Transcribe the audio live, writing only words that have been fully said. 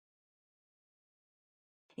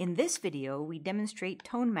In this video, we demonstrate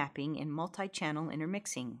tone mapping in multi-channel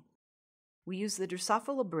intermixing. We use the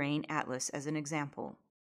Drosophila brain atlas as an example.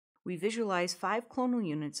 We visualize 5 clonal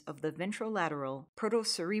units of the ventrolateral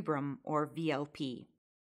protocerebrum, or VLP.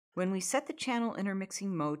 When we set the channel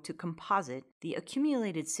intermixing mode to composite, the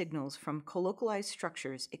accumulated signals from colocalized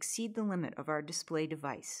structures exceed the limit of our display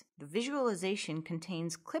device. The visualization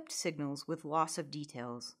contains clipped signals with loss of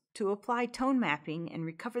details. To apply tone mapping and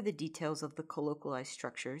recover the details of the colocalized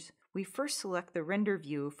structures, we first select the render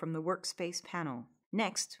view from the workspace panel.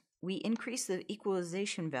 Next, we increase the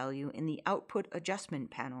equalization value in the output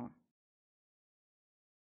adjustment panel.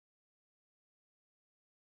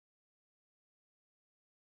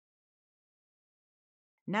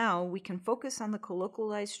 Now we can focus on the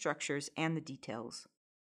colocalized structures and the details.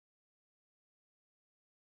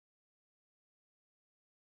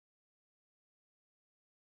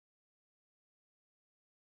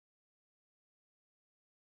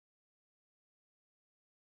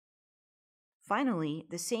 Finally,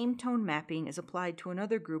 the same tone mapping is applied to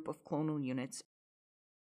another group of clonal units